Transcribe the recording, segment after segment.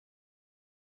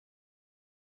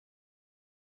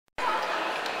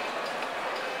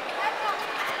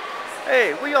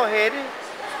Hey, where y'all headed?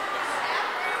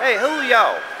 Hey, who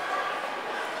y'all?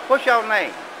 What's y'all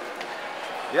name?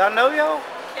 Y'all know y'all?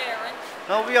 Karen.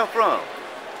 No, where y'all from?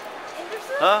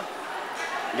 Anderson? Huh?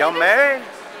 Y'all married?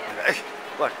 Yeah.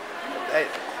 What? Hey,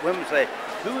 women say,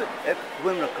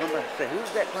 women will come back and say,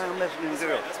 who's that clown Mexican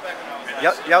girl?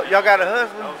 Y'all got a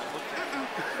husband?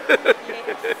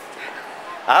 Yes.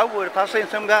 I would if I seen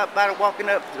some guy about walking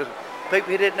up to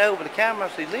people he didn't know with the camera.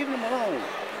 I'd say, leave him alone.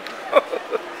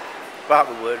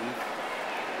 Probably wouldn't.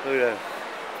 Who knows?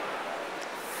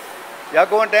 Y'all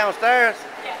going downstairs?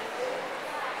 Yeah.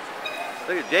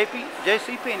 Look at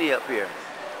JC Penny up here.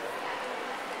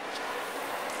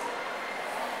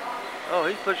 Oh,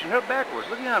 he's pushing her backwards.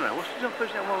 Look at her. What's she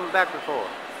pushing that woman backwards for?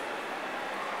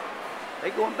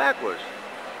 They going backwards.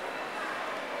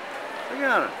 Look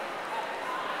at her.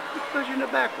 He's pushing her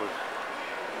backwards.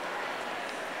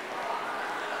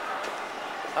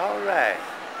 All right.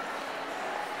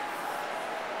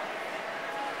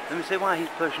 Let me see why he's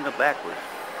pushing her backwards.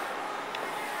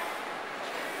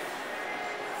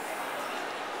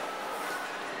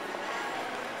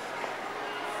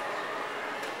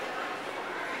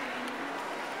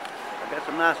 I got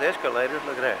some nice escalators.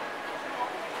 Look at that.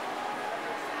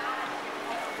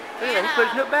 Look at that. He's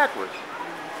pushing her backwards.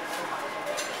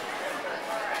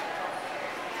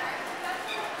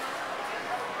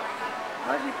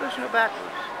 Why is he pushing her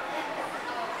backwards?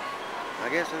 I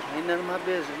guess it ain't none of my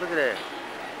business. Look at that.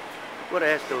 What an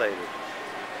escalator.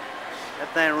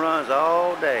 That thing runs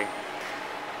all day.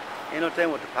 Ain't no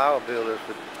telling what the power bill is,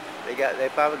 but they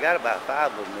probably got about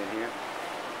 5 of them in here.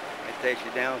 It takes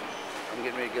you down. I'm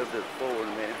getting ready to go to the floor in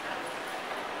a minute.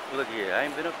 Look here, I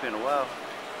ain't been up here in a while.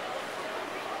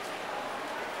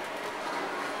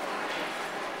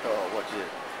 Oh, what's this?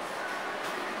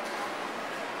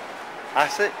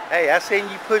 I seen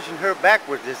you pushing her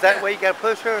backwards. Is that the way you gotta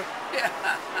push her? Yeah.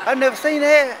 I've never seen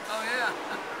that. Oh yeah.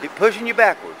 You pushing you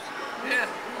backwards. Yeah.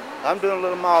 I'm doing a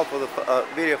little mall for the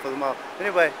video for the mall.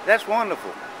 Anyway, that's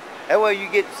wonderful. That way you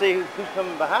get to see who's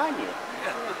coming behind you.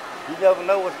 Yeah. You never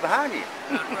know what's behind you.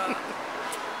 That's right.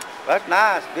 That's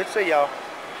nice. Good to see y'all.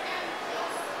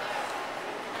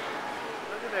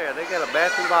 Look at there. They got a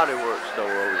Bath and Body Works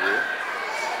store over here.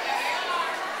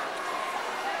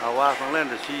 My wife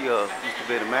Melinda, she used to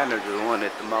be the manager of the one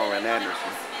at the mall in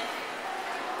Anderson.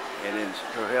 And then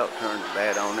her health turned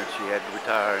bad on her. She had to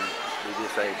retire and be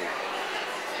disabled.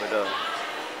 But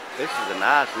this is a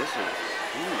nice, it's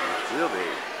real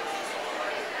big.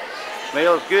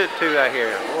 Smells good too out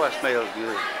here. Boy, it smells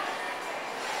good.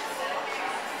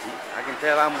 I can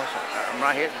tell I'm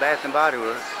right here at Bath and Body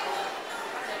Works.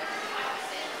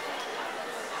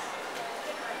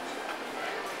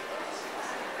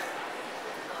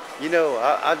 You know,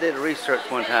 I did research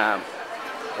one time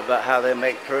about how they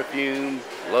make perfume,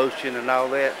 lotion, and all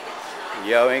that.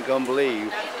 Y'all ain't gonna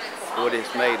believe what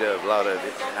it's made of, a lot of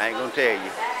it. I ain't gonna tell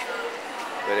you.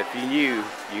 But if you knew,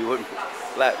 you wouldn't,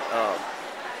 like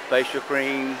facial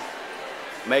cream,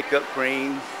 makeup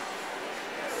cream,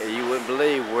 and you wouldn't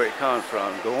believe where it comes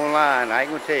from. Go online, I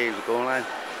ain't gonna tell you, go online,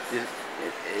 it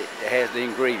has the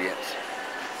ingredients,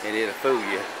 and it'll fool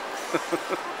you.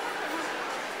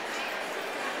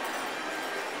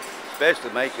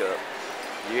 Especially makeup.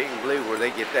 You ain't gonna believe where they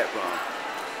get that from.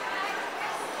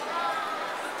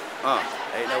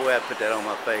 Ain't no way I put that on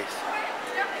my face.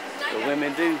 But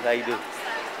women do. How you do?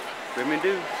 Women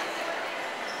do.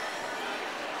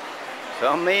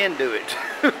 Some men do it.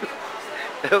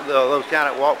 Those kind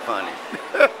that walk funny.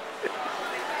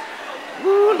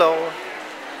 Woo, Lord.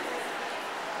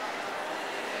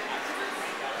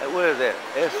 What is that?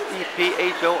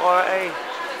 S-E-P-H-O-R-A?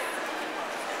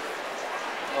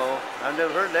 Oh, I've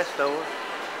never heard of that store.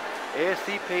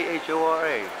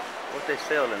 S-E-P-H-O-R-A. What they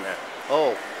sell in there?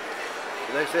 Oh,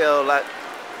 they sell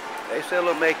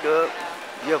little makeup,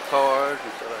 gift cards,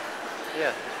 and stuff.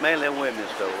 Yeah, it's mainly a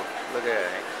women's store. Look at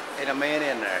that. Ain't a man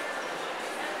in there.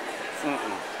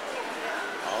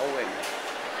 All women.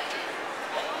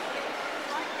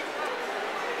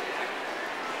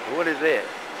 What is that?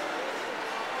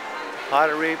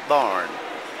 Pottery Barn.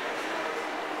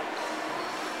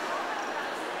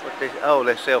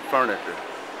 They sell furniture.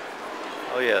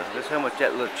 Oh yeah, this is how much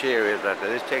that little chair is right there.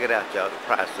 Let's check it out, y'all, the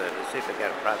price of it. Let's see if they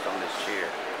got a price on this chair.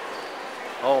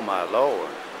 Oh my Lord.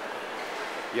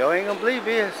 Y'all ain't gonna believe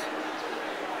this.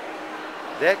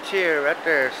 That chair right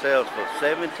there sells for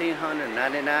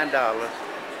 $1,799.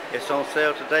 It's on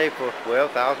sale today for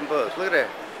 12,000 bucks. Look at that.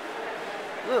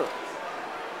 Look.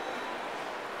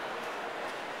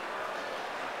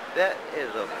 That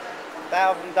is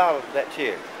 $1,000 for that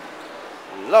chair.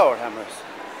 Lord have mercy.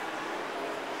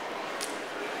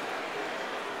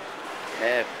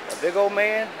 And a big old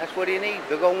man, that's what he needs.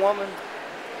 Big old woman,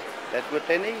 that's what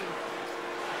they need.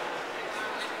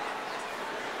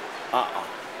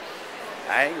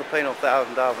 I ain't gonna pay no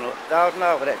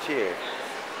 $1,000 for that chair.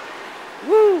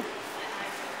 Woo!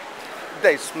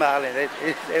 They smiling, they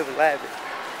was laughing.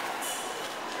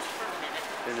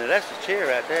 And then that's the chair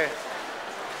right there. I'm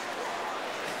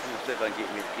gonna see if I can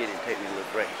get it and take me a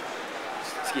little break.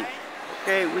 Excuse me.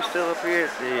 Okay, we're still up here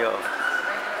at the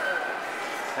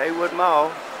Haywood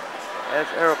Mall. That's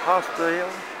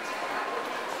Aeropostale.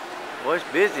 Boy, it's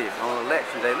busy on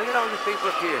election day. Look at all these people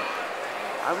up here.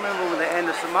 I remember when the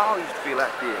Anderson Mall used to be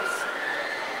like this.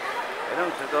 They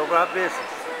done took over our business.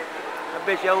 I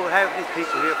bet you over half of these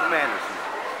people here from Anderson.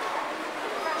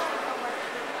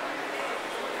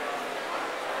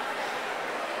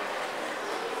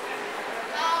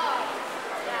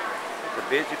 It's a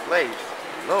busy place.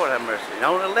 Lord have mercy. And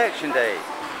on election day. I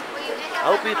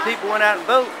hope these people went out and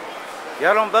vote.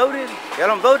 Y'all done voted? Y'all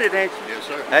done voted, ain't you? Yes,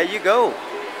 sir. There you go.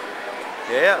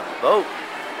 Yeah, vote.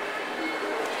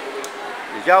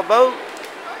 Did y'all vote?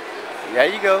 There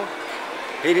you go.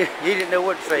 He didn't know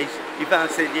what to say. He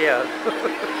finally said yeah.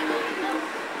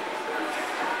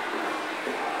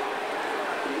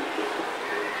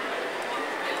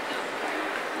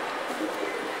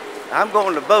 I'm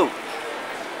going to vote.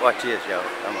 Watch this, y'all.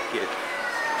 I'm a kid.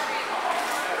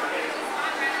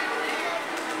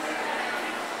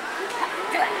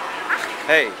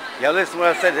 Hey, y'all listen to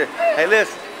what I said. Hey,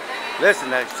 listen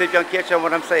now. See if y'all can catch on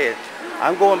what I'm saying.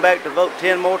 I'm going back to vote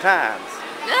 10 more times.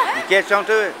 You catch on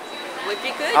to it? If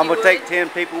you could, I'm gonna take 10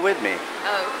 people with me.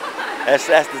 Oh. That's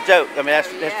the joke. I mean,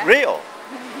 that's real.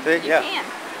 See? You can.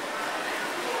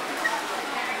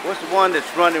 What's the one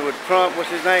that's running with Trump? What's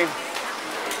his name?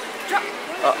 Trump.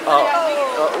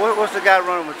 What's the guy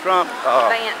running with Trump?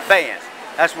 Vance. Vance.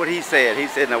 That's what he said. He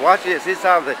said, now watch this. This is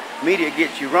how the media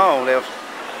gets you wrong. They'll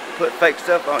put fake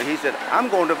stuff on. He said, I'm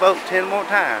going to vote 10 more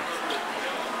times.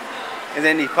 And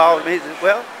then he followed me. He said,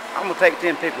 well, I'm going to take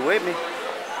 10 people with me.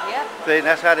 Yep. See,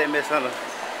 that's how they misunderstood.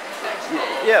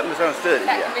 Yeah, misunderstood it.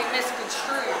 That Yeah. can be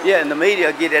misconstrued. Yeah, and the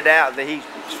media get it out that he's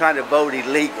trying to vote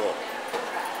illegal.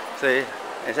 See,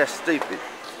 and that's stupid.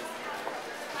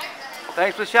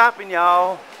 Thanks for shopping,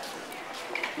 y'all.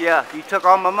 Yeah, you took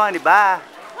all my money. Bye.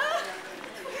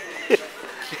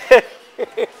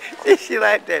 She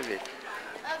laughed at me.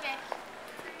 Okay.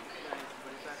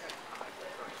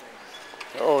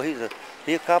 Oh, he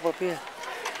a cop up here?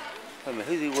 Wait a minute,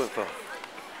 who's he work for?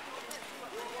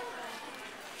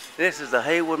 This is the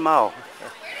Haywood Mall,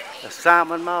 the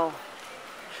Simon Mall.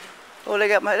 Oh,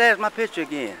 there's my picture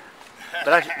again.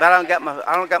 But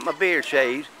I don't got my beard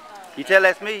shaved. You tell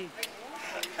that's me.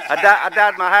 I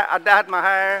dyed my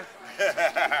hair.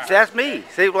 See, that's me.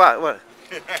 See what?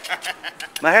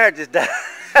 My hair just died.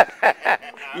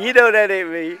 You know that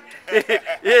ain't me.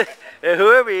 Yeah,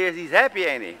 whoever he is, he's happy,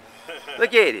 ain't he?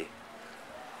 Look at him.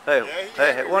 Hey,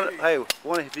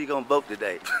 wonder if he's gonna vote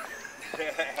today.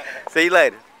 See you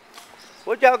later.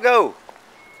 Where'd y'all go?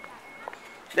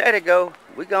 There they go.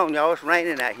 We gone, y'all. It's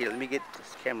raining out here. Let me get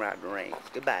this camera out of the rain.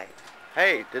 Goodbye.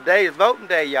 Hey, today is voting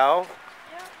day, y'all.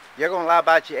 You're gonna lie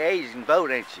about your age and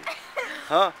vote, ain't you?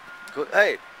 Huh?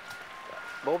 Hey,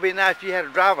 what would be nice if you had a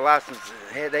driver license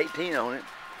that had 18 on it?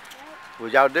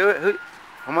 Would y'all do it?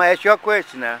 I'm gonna ask y'all a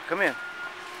question now. Come in.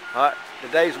 All right.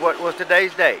 What's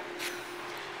today's date?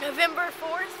 November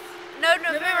 4th? No,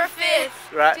 November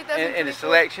 5th. Right. And it's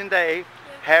election day.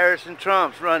 Harris and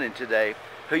Trump's running today.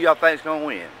 Who y'all think's gonna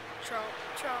win? Trump.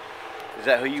 Is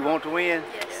that who you want to win?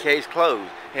 Yes. Case closed.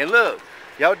 And look,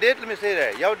 y'all did. Let me see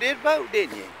there. Y'all did vote,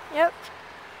 didn't you? Yep.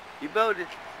 You voted.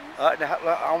 All right. Now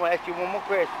I'm gonna ask you one more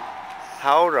question.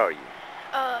 How old are you?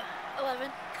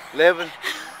 11. 11.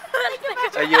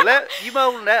 Are you 11? You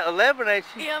more than that? 11, ain't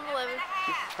you? Yeah, I'm 11.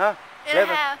 Huh? And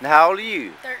 11. a half. Now how old are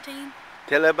you? 13.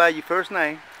 Tell everybody your first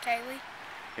name. Kailyn.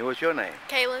 And what's your name?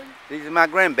 Kailyn. These are my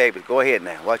grandbabies. Go ahead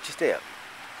now. Watch your step.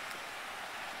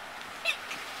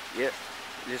 Yeah.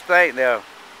 Just think now.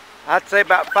 I'd say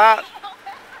about 5.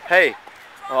 Hey.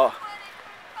 Hold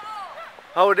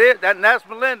it. That's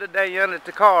Melinda down yonder at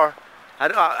the car.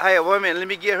 Hey, wait a minute. Let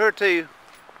me get her too.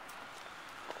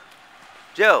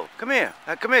 Joe, come here.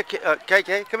 Come here,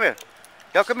 KK. Come here.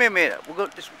 Y'all come here a minute. We're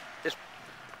going just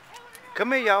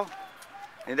come here, y'all.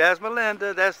 And that's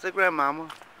Melinda. That's the grandmama.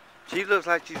 She looks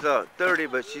like she's 30,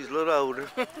 but she's a little older.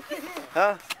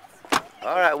 Huh?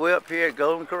 All right, we're up here at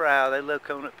Golden Corral. They love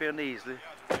coming up here easily.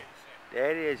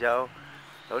 There it is, y'all.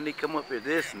 Don't need to come up here.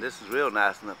 This is real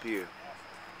nice and up here.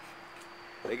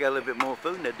 They got a little bit more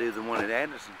food than they do than one in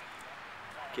Anderson.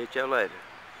 Catch y'all later.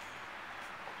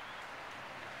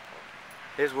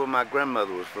 Here's where my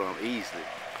grandmother was from, Easley.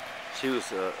 She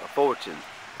was a fortune.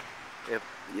 If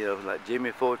you know, like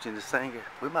Jimmy Fortune, the singer.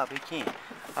 We might be kin.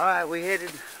 All right, we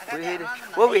headed.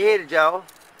 Where we headed, y'all? To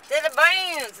the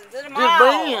bands and to the To mall. the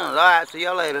bands. All right, see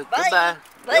y'all later. Bye. Goodbye.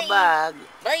 Bye. Goodbye.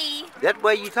 Bye. That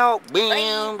way you talk.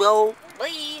 Bam, bro.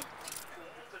 Bye.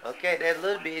 Okay, that's a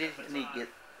little bitty. I need to get.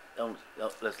 Don't,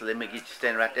 let me get you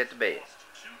standing right there at the bed.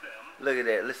 Look at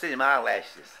that. Let's see them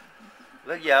eyelashes.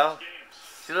 Look, y'all.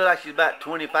 She looks like she's about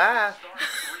 25,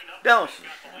 don't she?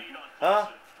 Huh?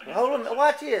 Well, hold on.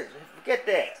 Watch this. Forget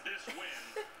that.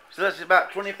 She looks like she's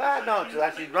about 25, don't she?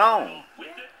 Like she's grown.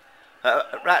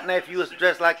 Right now, if you was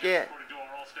dressed like that,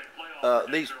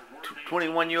 these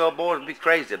 21-year-old boys would be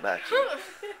crazy about you.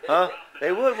 Huh?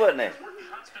 They would, wouldn't they?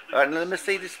 All right, now let me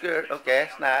see the skirt. Okay,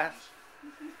 that's nice.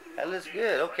 That looks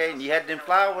good. Okay, and you had them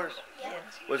flowers? Yeah.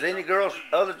 Was any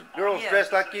other girls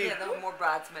dressed like you? Yeah, there were more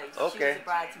bridesmaids. Okay. She was a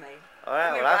bridesmaid. All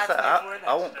right, well,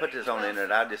 I won't put this on the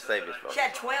internet. I'll just save this for She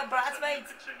had 12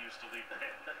 bridesmaids?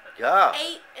 God.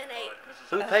 8 and 8.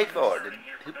 Who paid for it?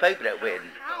 Who paid for that wedding?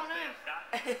 I don't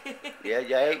know. Yeah,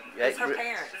 you ate. It's her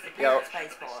parents. The parents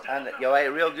pays for it. Y'all ate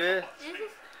real good?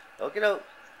 Okay, doke.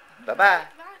 Bye-bye.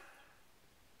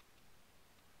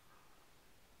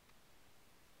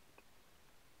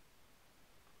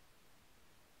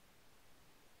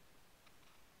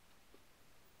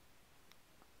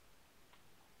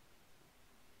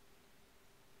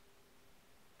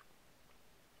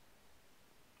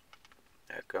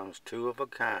 There comes two of a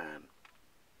kind.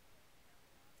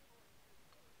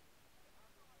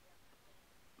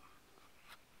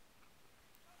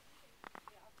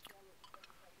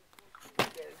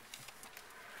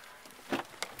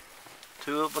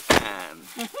 Two of a kind.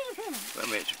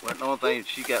 I mean, the only thing,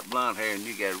 she got blonde hair and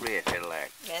you got red hair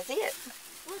like. That's it.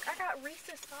 Look, I got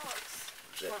Reese's socks.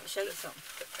 I want to show you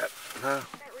something. Huh?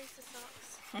 I got Reese's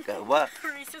socks. Got what?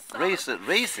 Reese's socks.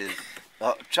 Reese's.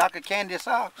 Chocolate candy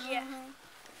socks? Yeah.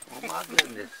 Oh my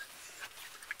goodness.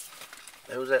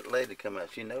 There was that lady come out.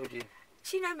 She knows you.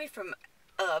 She knew me from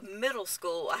middle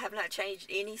school. I have not changed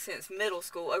any since middle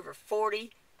school, over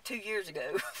 42 years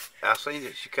ago. I seen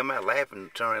it. She come out laughing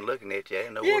and turning looking at you. I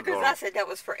didn't know Yeah, what was because going I on. said that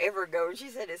was forever ago. And she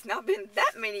said it's not been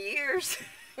that many years.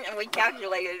 And we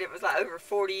calculated it was like over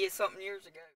 40-something years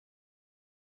ago.